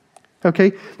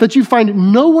 Okay? That you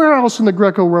find nowhere else in the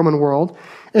Greco-Roman world.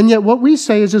 And yet what we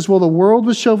say is, well, the world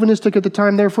was chauvinistic at the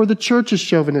time, therefore the church is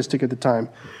chauvinistic at the time.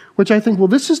 Which I think, well,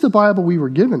 this is the Bible we were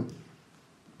given.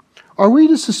 Are we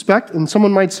to suspect, and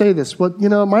someone might say this, well,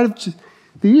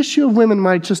 the issue of women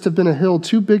might just have been a hill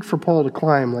too big for Paul to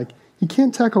climb. Like, he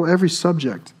can't tackle every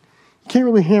subject. He can't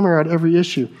really hammer out every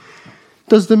issue.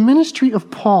 Does the ministry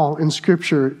of Paul in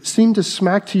Scripture seem to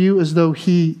smack to you as though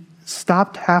he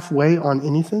stopped halfway on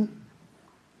anything?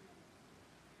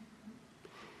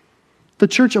 The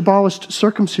church abolished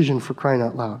circumcision, for crying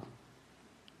out loud.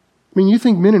 I mean, you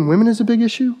think men and women is a big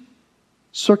issue?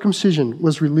 Circumcision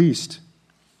was released.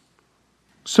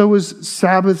 So was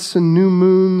Sabbaths and new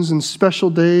moons and special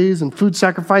days and food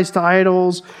sacrifice to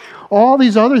idols. All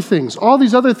these other things.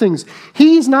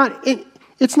 It's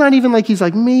not even like he's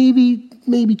like,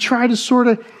 maybe try to sort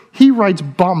of. He writes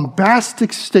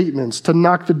bombastic statements to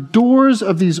knock the doors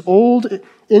of these old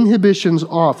inhibitions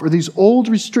off, or these old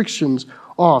restrictions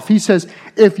off. He says,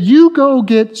 if you go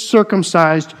get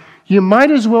circumcised, you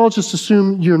might as well just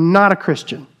assume you're not a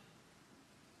Christian.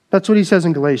 That's what he says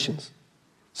in Galatians.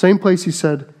 Same place he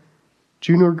said,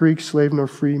 Jew nor Greek, slave nor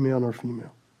free, male nor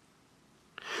female.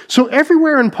 So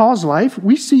everywhere in Paul's life,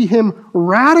 we see him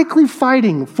radically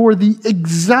fighting for the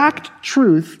exact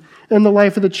truth in the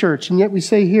life of the church. And yet we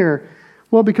say here,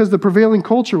 well, because the prevailing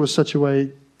culture was such a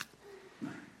way,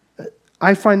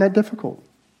 I find that difficult.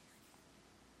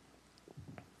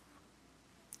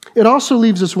 It also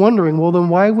leaves us wondering, well, then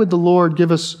why would the Lord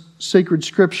give us sacred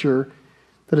scripture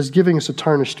that is giving us a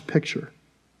tarnished picture?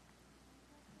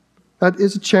 That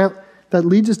is that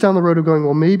leads us down the road of going,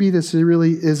 well, maybe this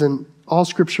really isn't, all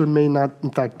scripture may not, in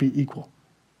fact, be equal.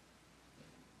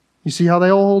 You see how they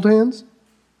all hold hands?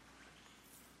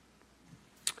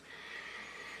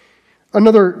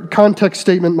 Another context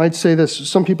statement might say this.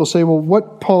 Some people say, well,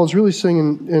 what Paul is really saying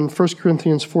in 1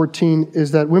 Corinthians 14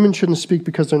 is that women shouldn't speak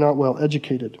because they're not well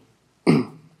educated.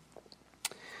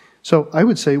 So I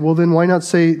would say, well, then why not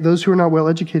say those who are not well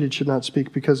educated should not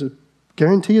speak? Because I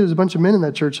guarantee you there's a bunch of men in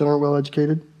that church that aren't well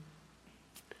educated.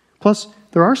 Plus,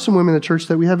 there are some women in the church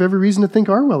that we have every reason to think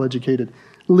are well educated.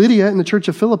 Lydia in the church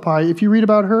of Philippi, if you read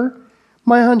about her,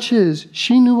 my hunch is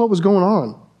she knew what was going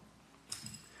on.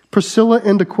 Priscilla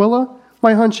and Aquila,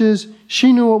 my hunch is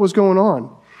she knew what was going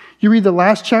on. You read the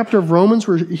last chapter of Romans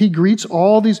where he greets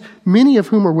all these, many of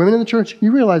whom are women in the church.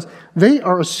 You realize they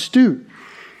are astute.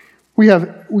 We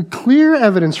have clear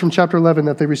evidence from chapter 11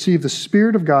 that they received the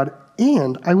Spirit of God.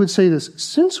 And I would say this,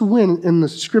 since when in the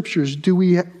scriptures do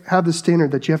we have the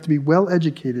standard that you have to be well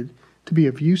educated to be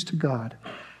of use to God?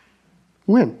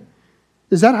 When?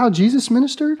 Is that how Jesus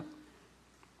ministered?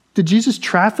 Did Jesus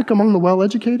traffic among the well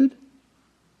educated?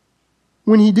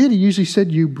 When he did, he usually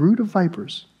said, you brood of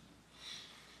vipers.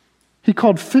 He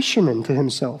called fishermen to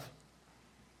himself.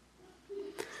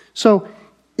 So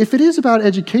if it is about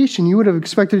education, you would have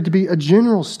expected it to be a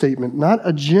general statement, not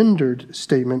a gendered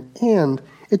statement, and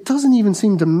it doesn't even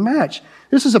seem to match.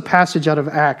 This is a passage out of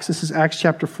Acts. This is Acts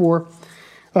chapter 4.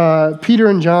 Peter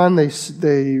and John,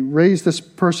 they raise this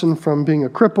person from being a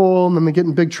cripple, and then they get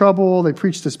in big trouble. They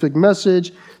preach this big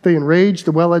message. They enrage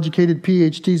the well-educated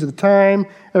PhDs of the time.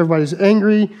 Everybody's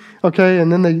angry, okay?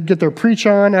 And then they get their preach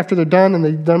on after they're done, and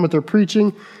they're done with their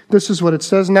preaching. This is what it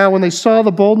says. Now, when they saw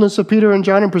the boldness of Peter and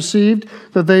John and perceived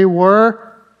that they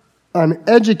were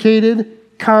uneducated,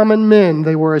 common men,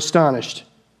 they were astonished.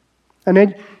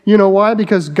 And you know why?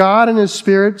 Because God in His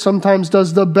Spirit sometimes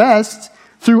does the best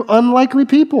through unlikely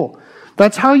people.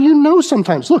 That's how you know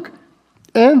sometimes. Look,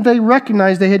 and they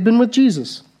recognized they had been with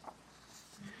Jesus.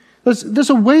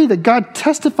 There's a way that God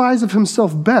testifies of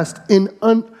Himself best in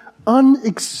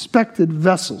unexpected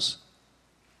vessels.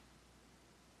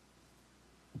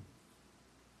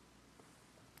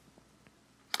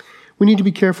 We need to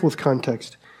be careful with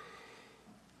context.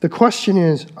 The question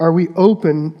is, are we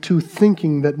open to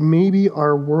thinking that maybe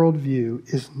our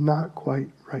worldview is not quite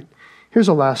right? Here's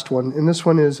a last one, and this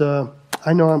one is,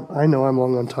 I know I'm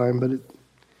long on time, but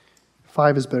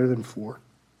 5 is better than 4.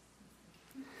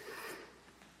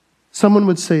 Someone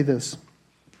would say this,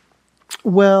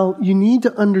 well, you need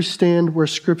to understand where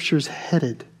Scripture's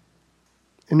headed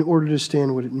in order to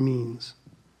understand what it means.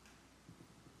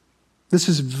 This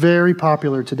is very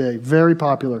popular today, very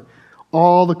popular.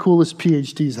 All the coolest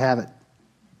PhDs have it.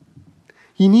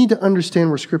 You need to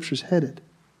understand where Scripture's headed.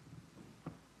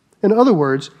 In other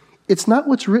words, it's not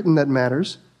what's written that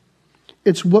matters.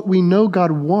 It's what we know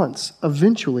God wants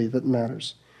eventually that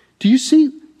matters. Do you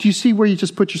see where you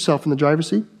just put yourself in the driver's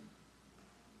seat?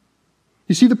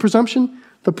 You see the presumption?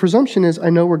 The presumption is, I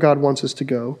know where God wants us to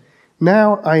go.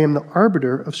 Now I am the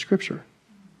arbiter of Scripture.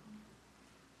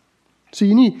 So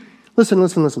you need,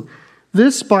 listen.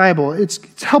 This Bible,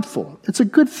 it's helpful. It's a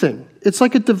good thing. It's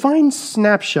like a divine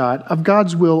snapshot of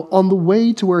God's will on the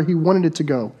way to where He wanted it to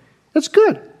go. It's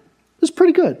good. It's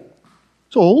pretty good.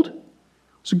 It's old.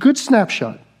 It's a good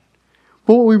snapshot.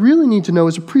 But what we really need to know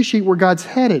is appreciate where God's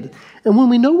headed. And when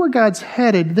we know where God's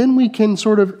headed, then we can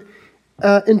sort of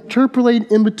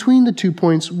interpolate in between the 2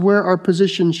 points where our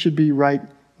position should be right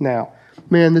now.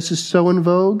 Man, this is so in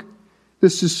vogue.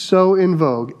 This is so in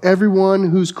vogue. Everyone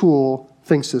who's cool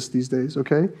thinks this these days,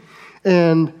 okay?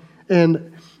 And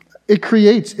it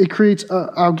creates,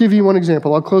 I'll give you one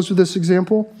example. I'll close with this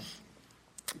example.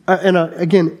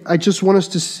 Again, I just want us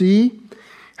to see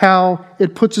how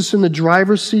it puts us in the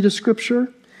driver's seat of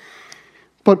Scripture.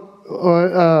 But,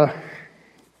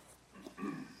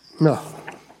 no,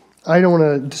 I don't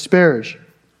want to disparage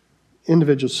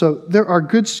individuals. So there are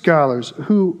good scholars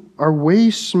who are way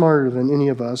smarter than any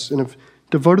of us and have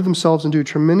devoted themselves and do a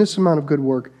tremendous amount of good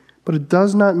work, but it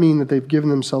does not mean that they've given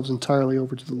themselves entirely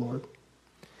over to the Lord.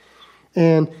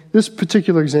 And this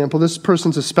particular example, this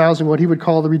person's espousing what he would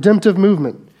call the redemptive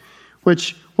movement,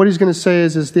 which what he's going to say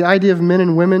is the idea of men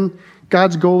and women,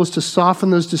 God's goal is to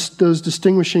soften those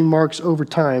distinguishing marks over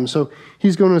time. So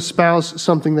he's going to espouse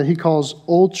something that he calls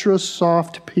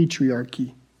ultra-soft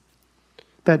patriarchy.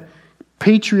 That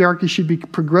patriarchy should be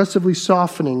progressively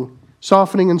softening, so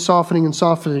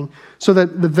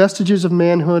that the vestiges of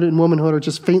manhood and womanhood are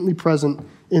just faintly present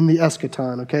in the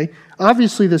eschaton, okay?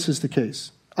 Obviously, this is the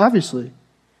case. Obviously.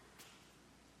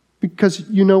 Because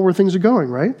you know where things are going,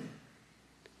 right?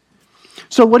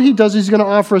 So what he does is he's going to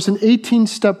offer us an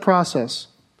 18-step process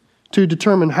to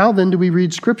determine how then do we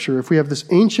read Scripture. If we have this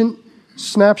ancient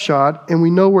snapshot and we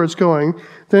know where it's going,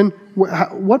 then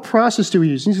what process do we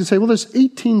use? And he's going to say, well, there's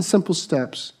 18 simple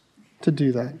steps to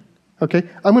do that. Okay?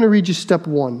 I'm going to read you step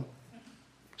 1.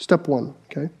 Step 1,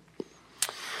 okay?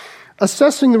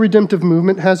 Assessing the redemptive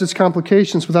movement has its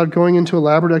complications. Without going into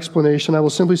elaborate explanation, I will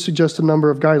simply suggest a number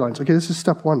of guidelines. Okay, this is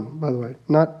step 1, by the way.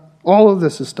 Not all of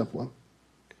this is step 1.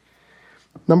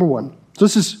 Number 1. So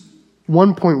this is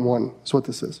 1.1 is what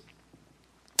this is.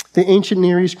 The ancient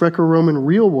Near East Greco-Roman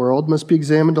real world must be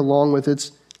examined along with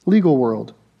its legal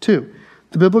world. 2.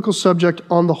 The biblical subject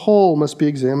on the whole must be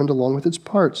examined along with its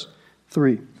parts.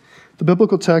 3. The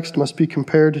biblical text must be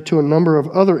compared to a number of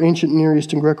other ancient Near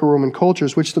East and Greco-Roman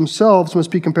cultures, which themselves must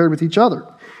be compared with each other.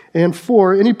 And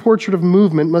 4, any portrait of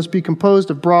movement must be composed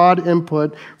of broad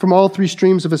input from all 3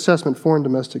 streams of assessment, foreign,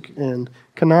 domestic, and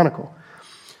canonical.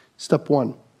 Step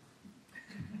 1.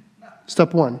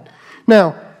 Step 1.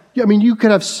 Now, I mean, you could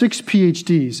have 6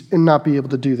 PhDs and not be able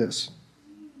to do this.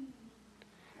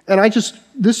 And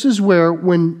this is where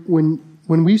when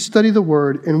we study the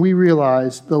Word and we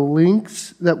realize the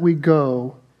lengths that we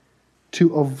go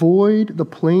to avoid the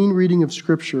plain reading of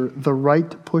Scripture, the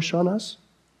right to push on us,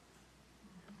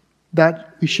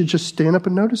 that we should just stand up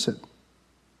and notice it.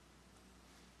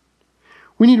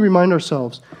 We need to remind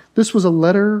ourselves, this was a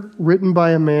letter written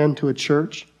by a man to a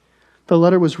church. The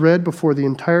letter was read before the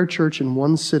entire church in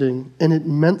one sitting, and it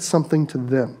meant something to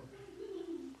them.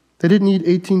 They didn't need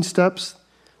 18 steps.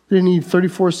 They didn't need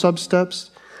 34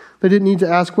 sub-steps. They didn't need to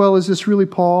ask, well, is this really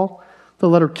Paul? The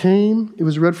letter came, it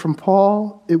was read from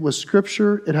Paul, it was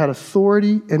scripture, it had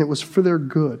authority, and it was for their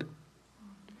good.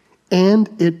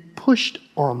 And it pushed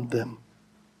on them.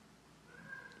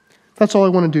 That's all I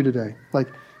want to do today. Like,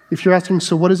 if you're asking,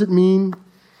 so what does it mean?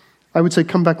 I would say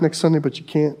come back next Sunday, but you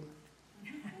can't.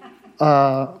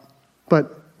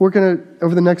 But we're going to,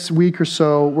 over the next week or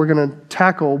so, we're going to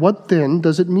tackle what then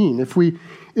does it mean? If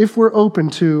we're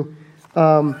open to,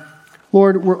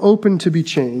 Lord, we're open to be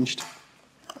changed.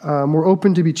 We're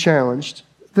open to be challenged.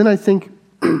 Then I think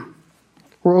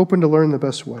we're open to learn the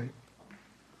best way.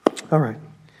 All right.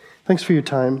 Thanks for your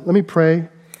time. Let me pray,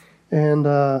 and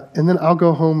then I'll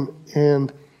go home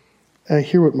and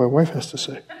hear what my wife has to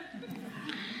say.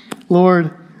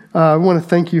 Lord, I want to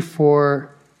thank you for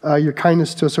your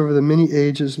kindness to us over the many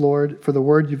ages, Lord, for the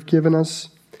word you've given us,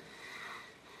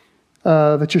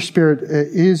 that your Spirit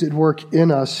is at work in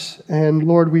us. And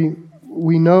Lord,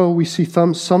 we know we see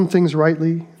some things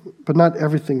rightly, but not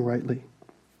everything rightly.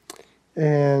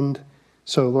 And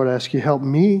so, Lord, I ask you help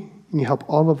me, and you help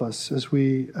all of us as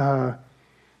we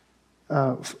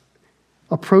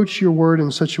approach your word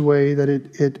in such a way that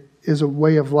it is a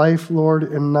way of life, Lord,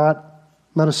 and not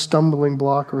a stumbling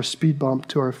block or a speed bump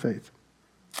to our faith.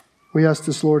 We ask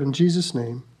this, Lord, in Jesus'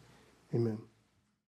 name. Amen.